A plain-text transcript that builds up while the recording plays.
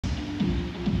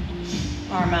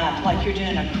Arm up like you're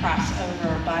doing a crossover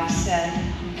or bicep,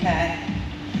 okay?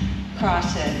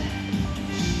 Cross it.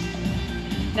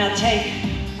 Now take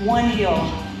one heel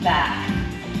back.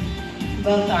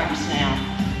 Both arms now.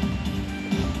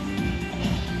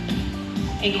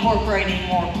 Incorporating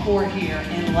more core here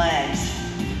in legs.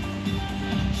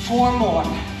 4 more.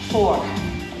 4,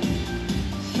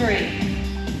 3,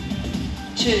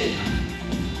 2.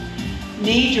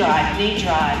 Knee drive.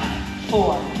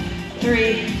 4,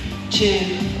 3,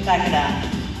 2, back it up.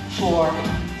 4,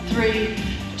 3,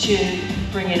 2,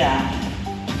 bring it up.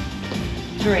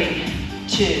 3,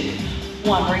 2,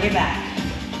 1, bring it back.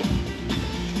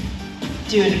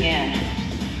 Do it again.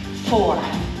 4,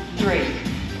 3,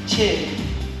 2,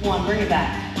 1, bring it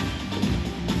back.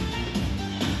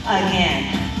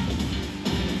 Again.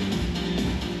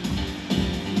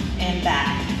 And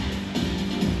back.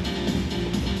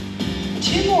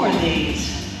 2 more of these.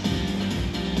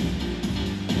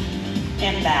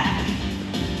 And back.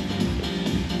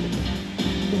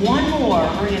 1 more,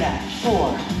 bring it up.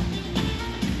 4.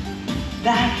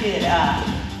 Back it up.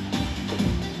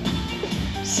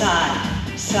 Side.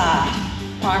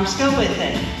 Arms go with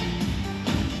it.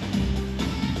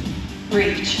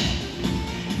 Reach.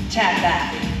 Tap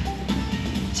back.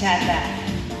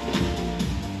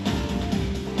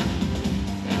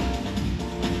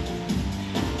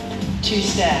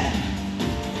 2-step.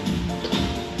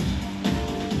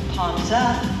 Palms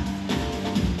up.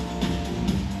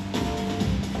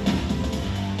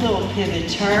 Little pivot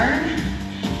turn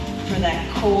for that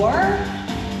core.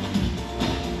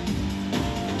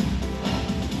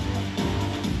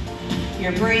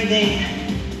 You're breathing,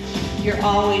 you're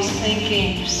always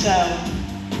thinking, so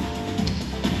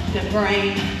the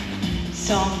brain is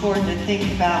so important to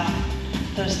think about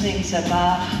those things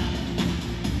above,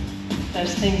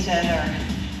 those things that are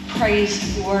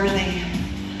praiseworthy,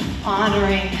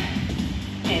 honoring,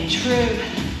 and true.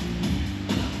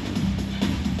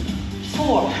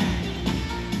 4,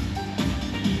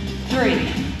 3,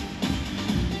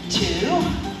 2,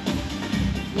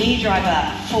 knee drive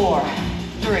up. 4,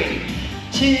 3,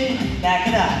 2, back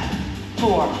it up.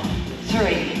 4,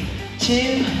 3,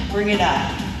 2, bring it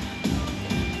up.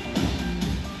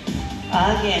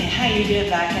 Again, how you do it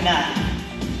backing up.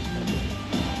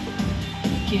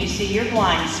 Can you see your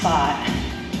blind spot?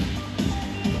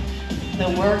 The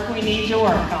work we need to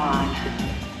work on,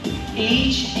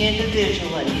 each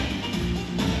individually.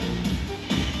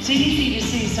 It's easy to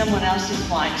see someone else's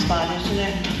blind spot, isn't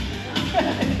it?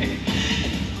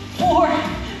 4,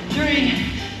 3,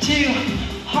 2,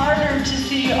 harder to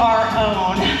see our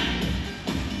own.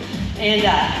 And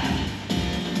up.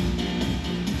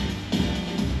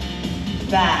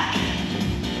 Back.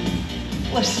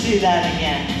 Let's do that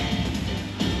again.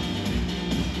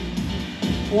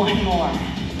 1 more.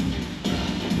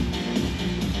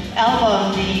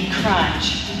 Elbow, knee,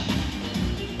 crunch.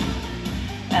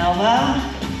 Elbow,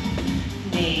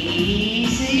 knee,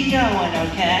 easy going,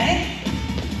 okay?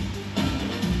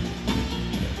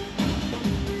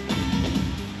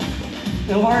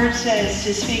 The word says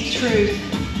to speak truth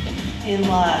in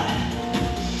love.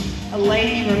 A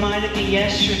lady reminded me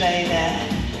yesterday that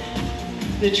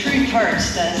the truth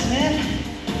hurts, doesn't it?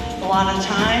 A lot of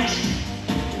times.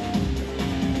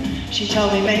 She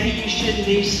told me maybe you shouldn't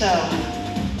be so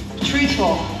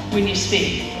truthful when you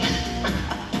speak.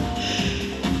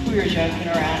 We were joking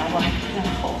around. I'm like,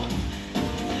 no.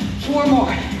 4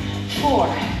 more. 4,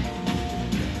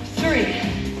 3,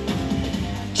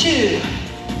 2,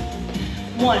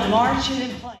 1. March it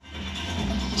in place.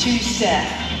 2-step.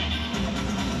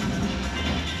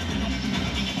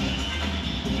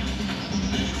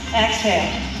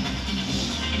 Exhale.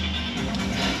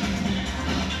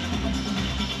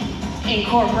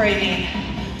 Incorporating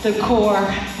the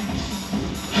core.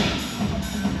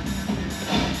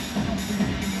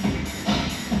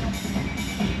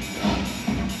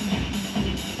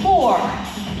 4,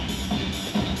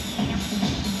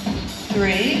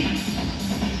 3,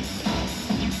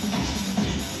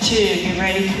 2. Get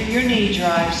ready for your knee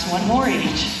drives. 1 more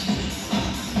each.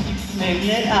 Moving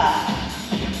it up.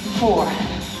 4,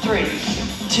 3,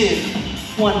 2,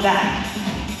 1. Back.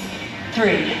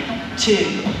 3,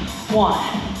 2, 1.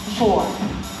 4,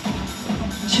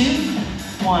 2,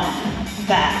 1.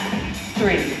 Back.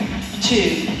 3,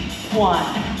 2, 1.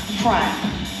 Front.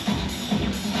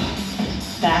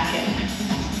 Back it.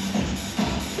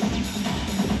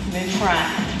 Move front.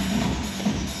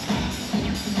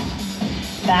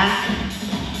 Back.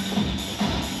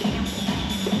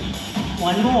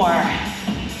 1 more.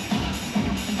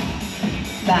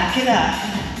 Back it up.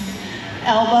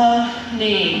 Elbow,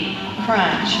 knee.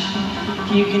 crunch.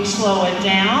 You can slow it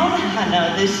down. I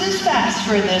know this is fast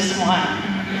for this one.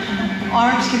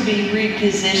 Arms can be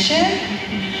repositioned.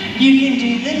 You can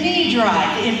do the knee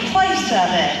drive in place of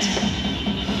it.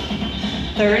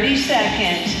 30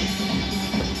 seconds.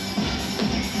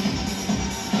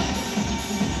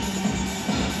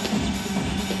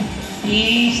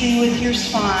 Easy with your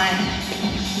spine.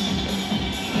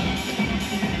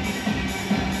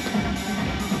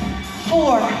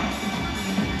 4,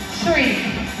 3,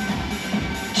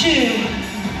 2,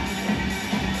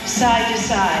 side to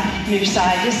side. Move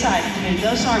side to side. Move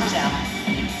those arms out.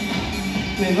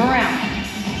 Move around.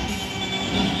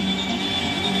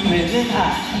 Move it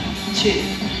up. 2,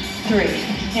 3,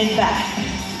 and back.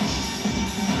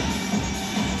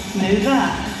 Move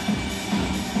up.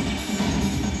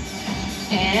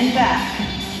 And back.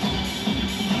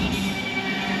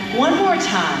 One more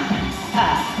time.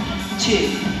 Up. 2,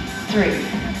 3,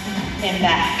 and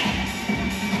back.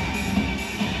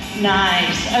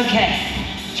 Nice. Okay.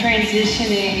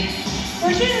 Transitioning.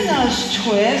 We're doing those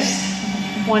twists.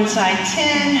 One side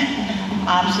 10,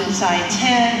 opposite side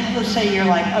 10. Let's say you're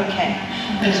like, okay,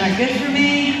 those aren't good for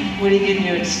me. What are you going to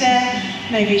do instead?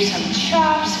 Maybe some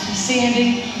chops,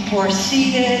 standing or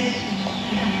seated.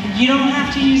 You don't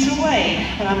have to use a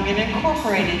weight, but I'm going to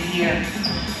incorporate it here.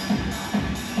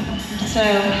 So,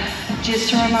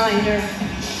 just a reminder,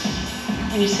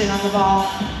 when you sit on the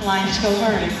ball, lines go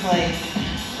vertically.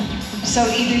 So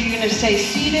either you're going to stay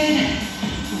seated,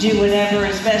 do whatever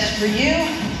is best for you,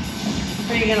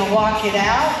 or you're going to walk it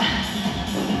out,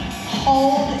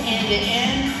 hold end to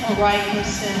end, or right in the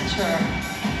center.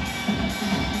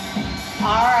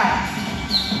 All right.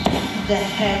 The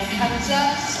head comes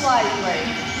up slightly.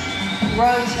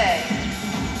 Rotate.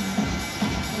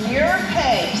 Your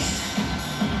pace.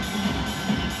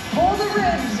 Pull the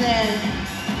ribs in.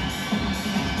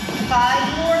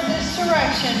 5 more this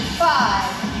direction. 5,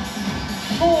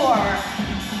 4.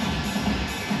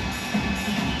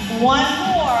 1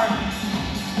 more.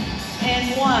 And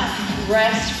 1.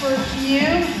 Rest for a few.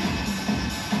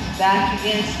 Back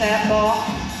against that ball.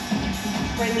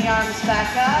 Bring the arms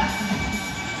back up.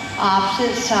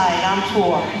 Opposite side on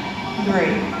 4, 3,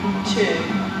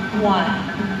 2,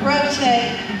 1.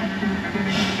 Rotate.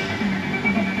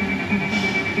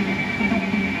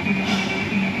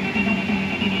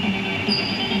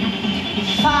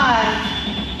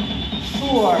 5,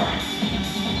 4,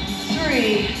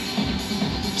 3,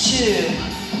 2,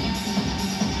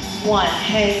 1.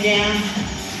 Head down.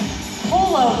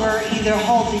 Pull over. Either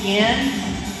hold the end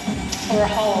or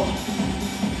hold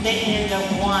the end of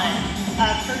 1.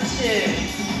 Up for 2.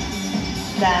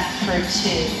 Back for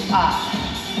 2. Up.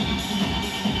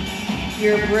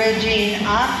 You're bridging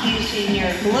up using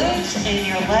your glutes and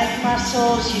your leg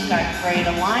muscles. You've got great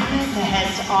alignment. The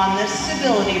head's on the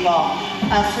stability ball.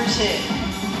 Up for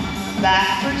 2.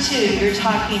 Back for 2. You're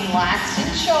talking lats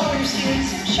and shoulders here and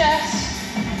some chest.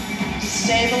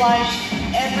 Stabilize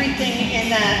everything in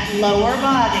that lower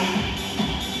body.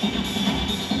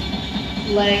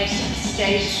 Legs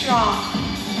stay strong.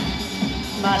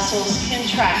 Muscles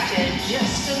contracted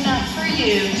just enough for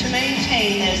you to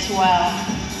maintain this well.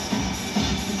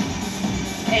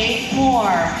 8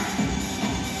 more.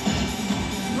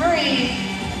 Breathe.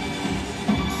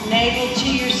 Navel to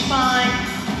your spine.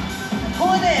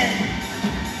 Pull it in.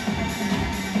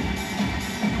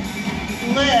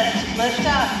 Lift. Lift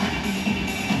up.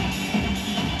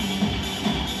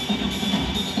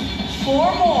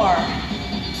 4 more.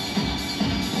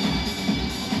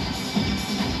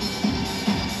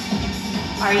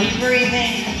 Are you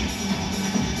breathing?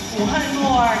 1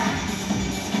 more.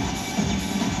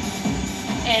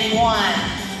 And 1.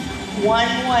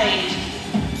 1 weight.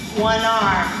 1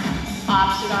 arm.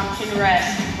 Opposite arm can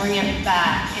rest. Bring it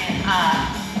back and up.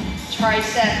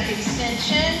 Tricep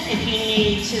extension. If you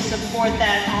need to support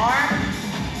that arm,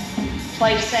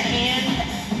 place a hand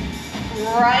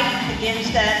right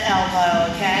against that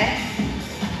elbow, okay?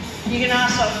 You can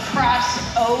also cross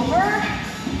over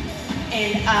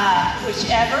and up,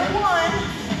 whichever one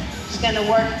is going to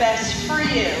work best for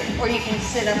you. Or you can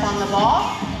sit up on the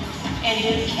ball and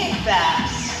do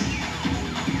kickbacks.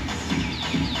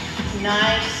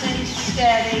 Nice and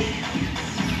steady.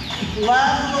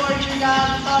 Love the Lord your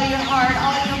God with all your heart,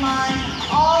 all your mind,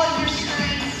 all your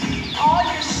strength, all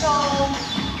your soul.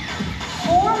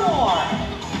 4 more.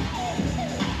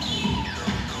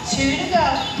 2 to go.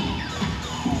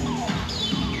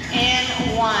 And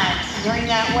 1. Bring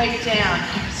that weight down.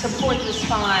 Support the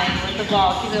spine with the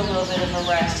ball. Give it a little bit of a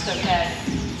rest, okay?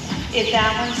 If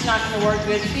that one's not going to work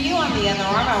good for you on the other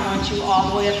arm, I want you all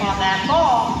the way up on that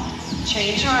ball.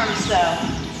 Change arms though.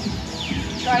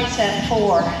 Tricep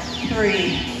 4.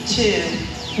 3,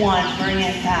 2, 1. Bring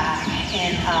it back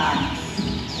and up.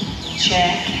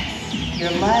 Check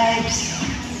your legs,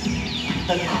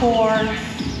 the core,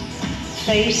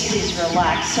 face is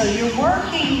relaxed. So you're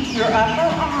working your upper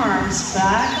arms,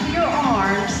 back of your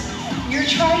arms, your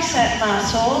tricep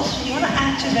muscles. You want to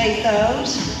activate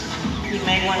those. You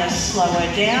may want to slow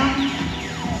it down.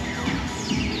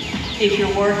 If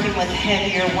you're working with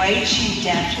heavier weights, you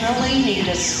definitely need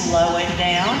to slow it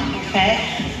down, okay?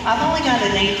 I've only got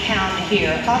an 8-pound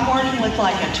here. If I'm working with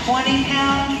like a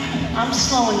 20-pound, I'm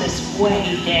slowing this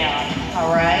way down,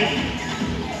 all right?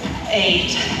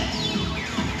 8,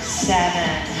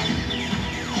 7,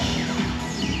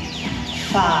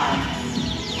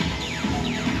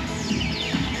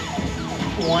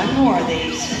 5. One more of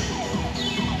these.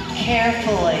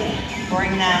 Carefully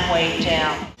bring that weight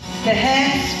down. The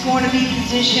head's going to be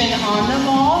positioned on the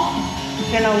ball.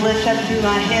 I'm going to lift up through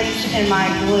my hips and my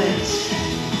glutes.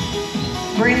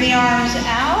 Bring the arms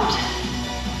out.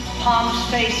 Palms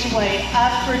face away.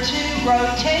 Up for 2.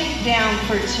 Rotate. Down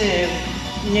for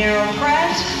 2. Narrow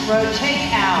press. Rotate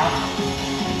out.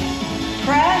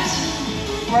 Press.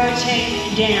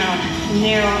 Rotate down.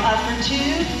 Narrow up for 2.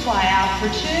 Fly out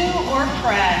for 2. Or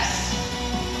press.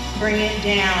 Bring it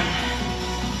down.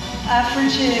 Up for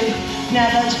 2. Now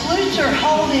those glutes are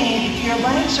holding, your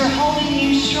legs are holding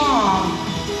you strong.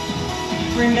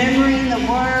 Remembering the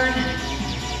word,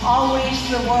 always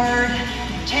the word.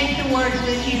 Take the word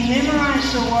with you,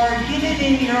 memorize the word, get it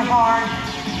in your heart,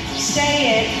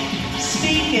 say it,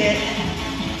 speak it,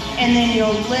 and then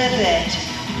you'll live it.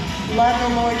 Love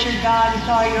the Lord your God with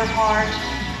all your heart,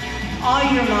 all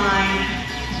your mind,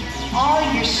 all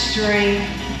your strength,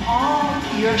 all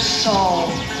your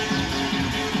soul.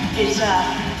 Is up.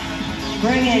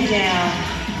 Bring it down.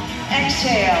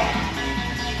 Exhale.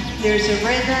 There's a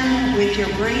rhythm with your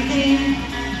breathing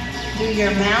through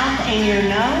your mouth and your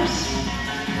nose.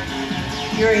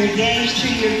 You're engaged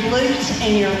through your glutes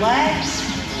and your legs.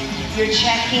 You're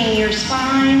checking your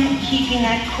spine, keeping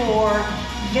that core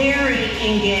very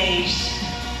engaged.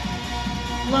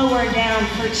 Lower down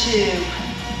for 2.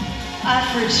 Up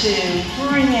for 2.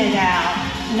 Bring it out.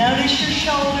 Notice your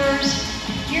shoulders,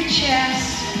 your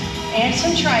chest, and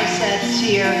some triceps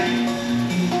here.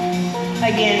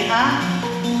 Again, up.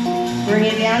 Bring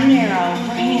it down narrow.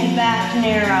 Bring it back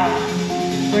narrow.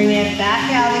 Bring it back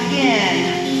out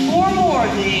again. 4 more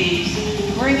of these.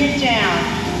 Bring it down.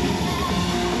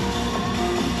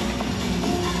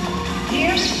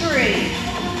 Here's 3.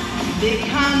 Big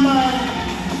combo.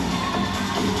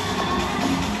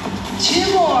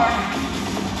 2 more.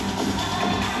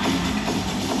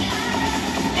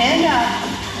 And up.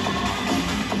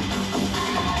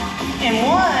 And 1.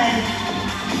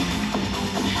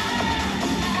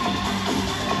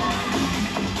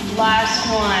 Last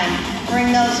one. Bring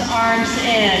those arms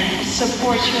in.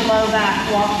 Support your low back.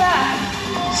 Walk back.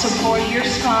 Support your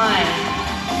spine.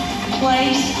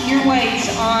 Place your weights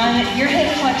on your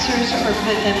hip flexors or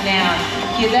put them down.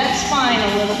 Give that spine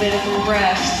a little bit of a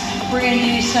rest. We're going to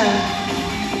do some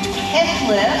hip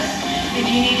lifts. If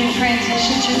you need to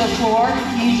transition to the floor,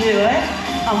 you do it.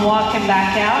 I'm walking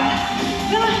back out.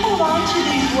 I'm going to hold on to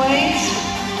these weights,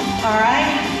 all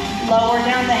right? Lower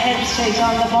down, the head stays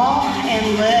on the ball, and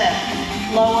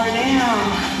lift. Lower down,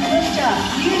 lift up.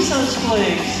 Use those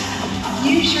glutes.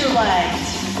 Use your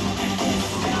legs.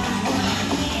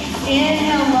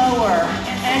 Inhale, lower.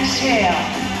 Exhale.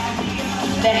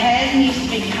 The head needs to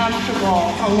be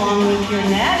comfortable along with your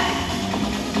neck,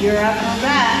 your upper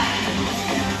back.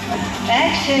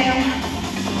 Exhale.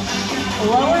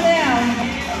 Lower down.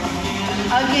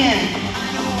 Again.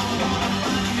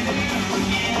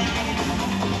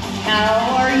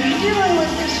 How are you doing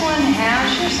with this one?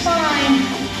 How's your spine?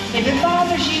 If it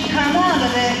bothers you, come out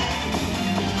of it.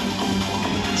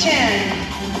 10,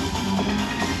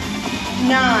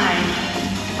 9,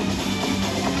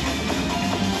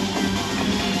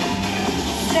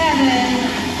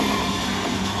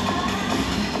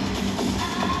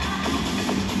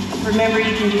 7. Remember,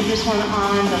 you can do this one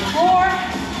on the floor.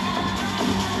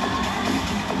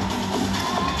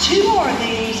 2 more of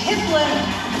these. Hip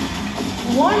lift.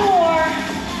 1 more,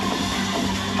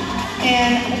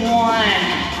 and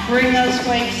 1. Bring those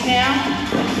weights down.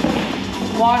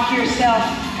 Walk yourself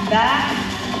back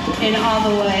and all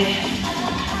the way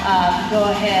up. Go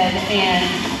ahead and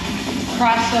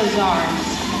cross those arms.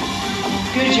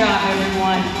 Good job,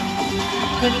 everyone.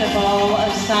 Put the ball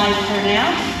aside for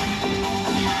now.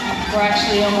 We're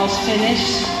actually almost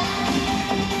finished.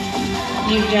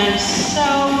 You've done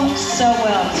so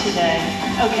well today.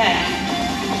 Okay.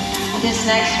 This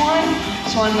next one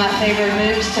is one of my favorite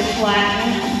moves to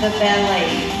flatten the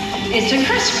belly. It's a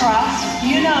crisscross.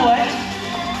 You know it.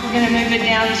 We're going to move it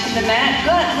down to the mat.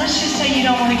 Good. Let's just say you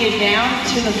don't want to get down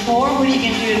to the floor. What are you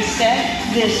going to do instead?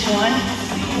 This one.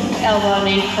 Elbow,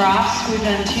 knee, cross. We've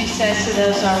done 2 sets of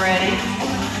those already.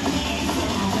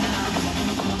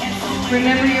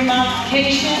 Remember your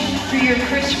modification for your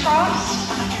crisscross?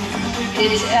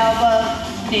 It's elbow,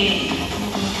 knee.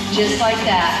 Just like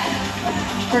that.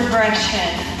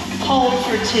 Progression. Hold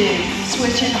for 2.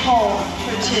 Switch and hold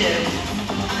for 2.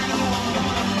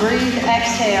 Breathe,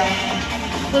 exhale.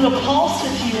 Little pulse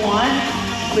if you want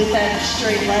with that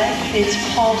straight leg. It's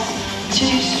pulse, 2,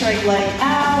 straight leg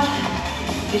out.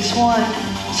 It's 1,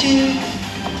 2,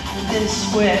 then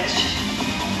switch.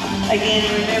 Again,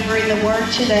 remembering the word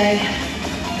today.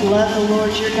 Love the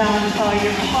Lord your God with all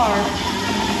your heart,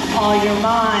 all your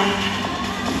mind,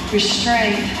 your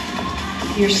strength,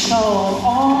 your soul,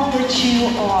 all that you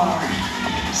are.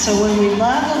 So when we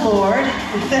love the Lord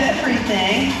with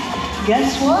everything,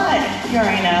 guess what?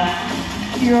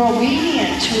 You're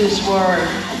obedient to his word.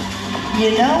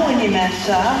 You know when you mess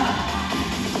up,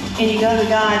 and you go to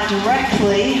God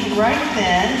directly right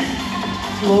then.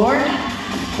 Lord,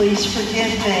 please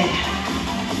forgive me.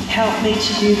 Help me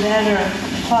to do better.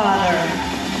 Father,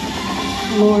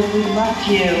 Lord, we love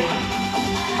you.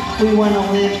 We want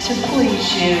to live to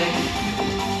please you.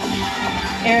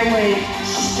 Airway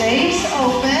stays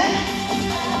open.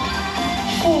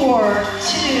 4,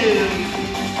 2,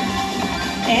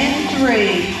 and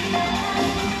 3.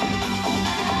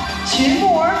 2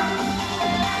 more.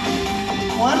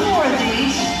 1 more of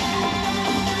these.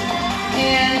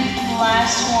 And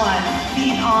last one.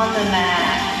 Feet on the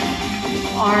mat.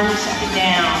 Arms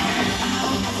down.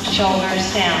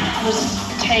 Shoulders down. Let's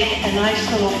take a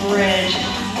nice little bridge.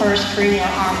 First, bring your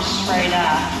arms straight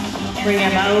up. Bring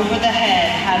them over the head.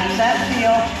 How does that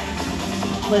feel?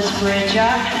 Let's bridge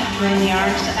up. Bring the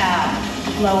arms out.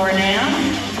 Lower down.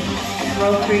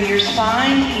 Roll through your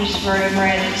spine, each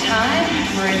vertebrae at a time.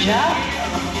 Bridge up.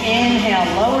 Inhale,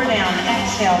 lower down.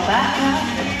 Exhale, back up.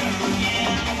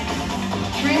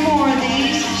 3 more of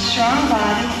these. Strong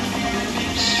body,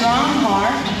 strong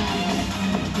heart.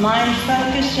 Mind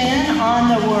focused in on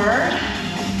the word.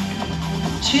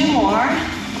 2 more.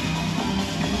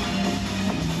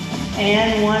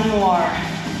 And 1 more.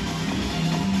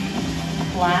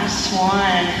 Last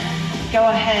one. Go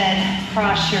ahead,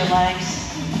 cross your legs.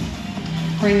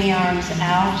 Bring the arms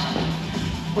out.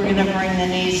 We're going to bring the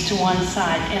knees to one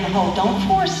side and hold. Don't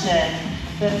force it,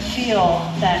 but feel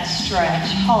that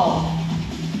stretch. Hold.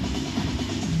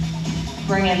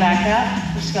 Bring it back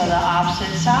up. Let's go to the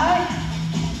opposite side.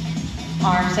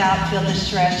 Arms out. Feel the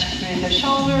stretch through the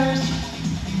shoulders,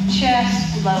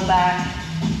 chest, low back,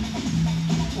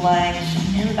 legs,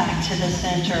 and back to the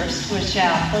center. Switch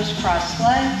out those crossed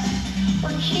legs.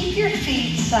 Or keep your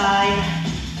feet side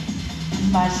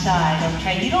by side,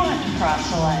 okay? You don't have to cross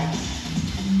the legs.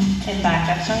 And back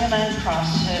up. So I'm going to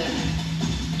uncross too,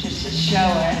 just to show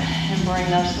it, and bring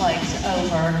those legs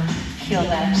over. Feel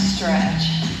that stretch.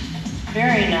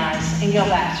 Very nice. And go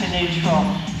back to neutral.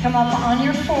 Come up on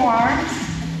your forearms.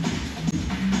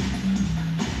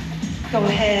 Go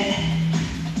ahead,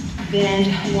 bend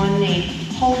one knee.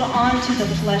 Hold on to the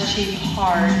fleshy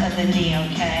part of the knee,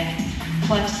 okay?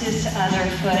 Flex this other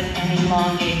foot and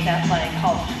elongate that leg.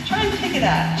 Hold. Try and pick it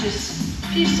up. Just a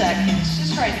few seconds.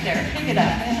 Just right there. Pick it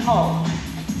up and hold.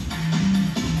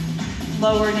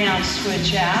 Lower down,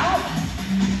 switch out.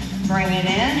 Bring it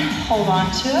in. Hold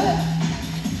on to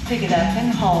it. Pick it up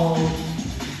and hold.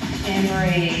 And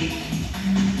breathe.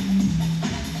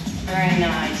 Very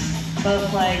nice.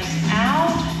 Both legs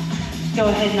out. Go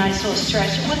ahead, nice little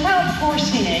stretch without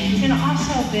forcing it. You can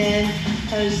also bend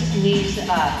those knees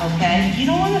up, okay? You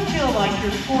don't want to feel like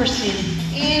you're forcing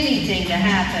anything to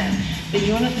happen, but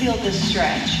you want to feel the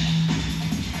stretch.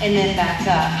 And then back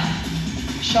up.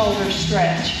 Shoulder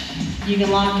stretch. You can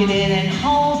lock it in and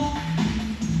hold.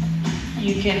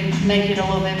 You can make it a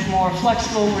little bit more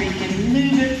flexible where you can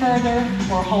move it further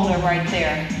or hold it right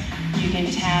there. You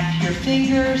can tap your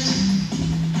fingers,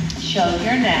 show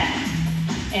your neck,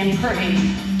 and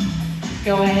breathe.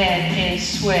 Go ahead and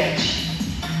switch.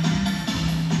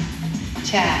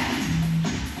 Tap.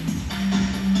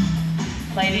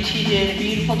 Ladies, you did a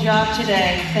beautiful job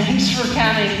today. Thanks for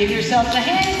coming. Give yourselves a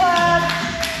hand clap.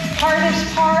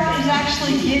 Hardest part is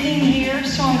actually getting here,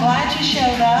 so I'm glad you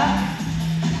showed up.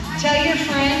 Tell your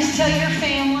friends, tell your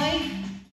family.